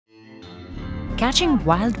Catching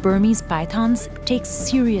wild Burmese pythons takes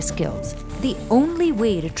serious skills. The only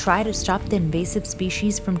way to try to stop the invasive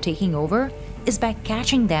species from taking over is by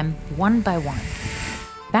catching them one by one.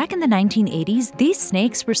 Back in the 1980s, these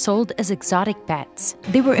snakes were sold as exotic pets.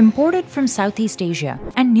 They were imported from Southeast Asia,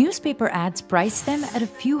 and newspaper ads priced them at a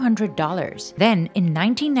few $100s. Then, in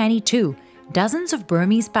 1992, dozens of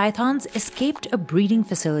Burmese pythons escaped a breeding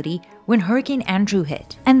facility when Hurricane Andrew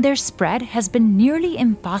hit, and their spread has been nearly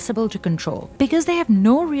impossible to control because they have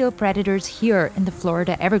no real predators here in the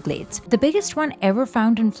Florida Everglades. The biggest one ever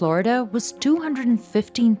found in Florida was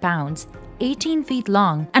 215 pounds, 18 feet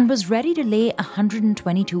long, and was ready to lay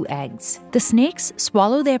 122 eggs. The snakes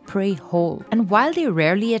swallow their prey whole, and while they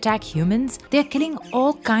rarely attack humans, they are killing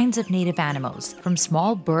all kinds of native animals, from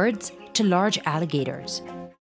small birds to large alligators.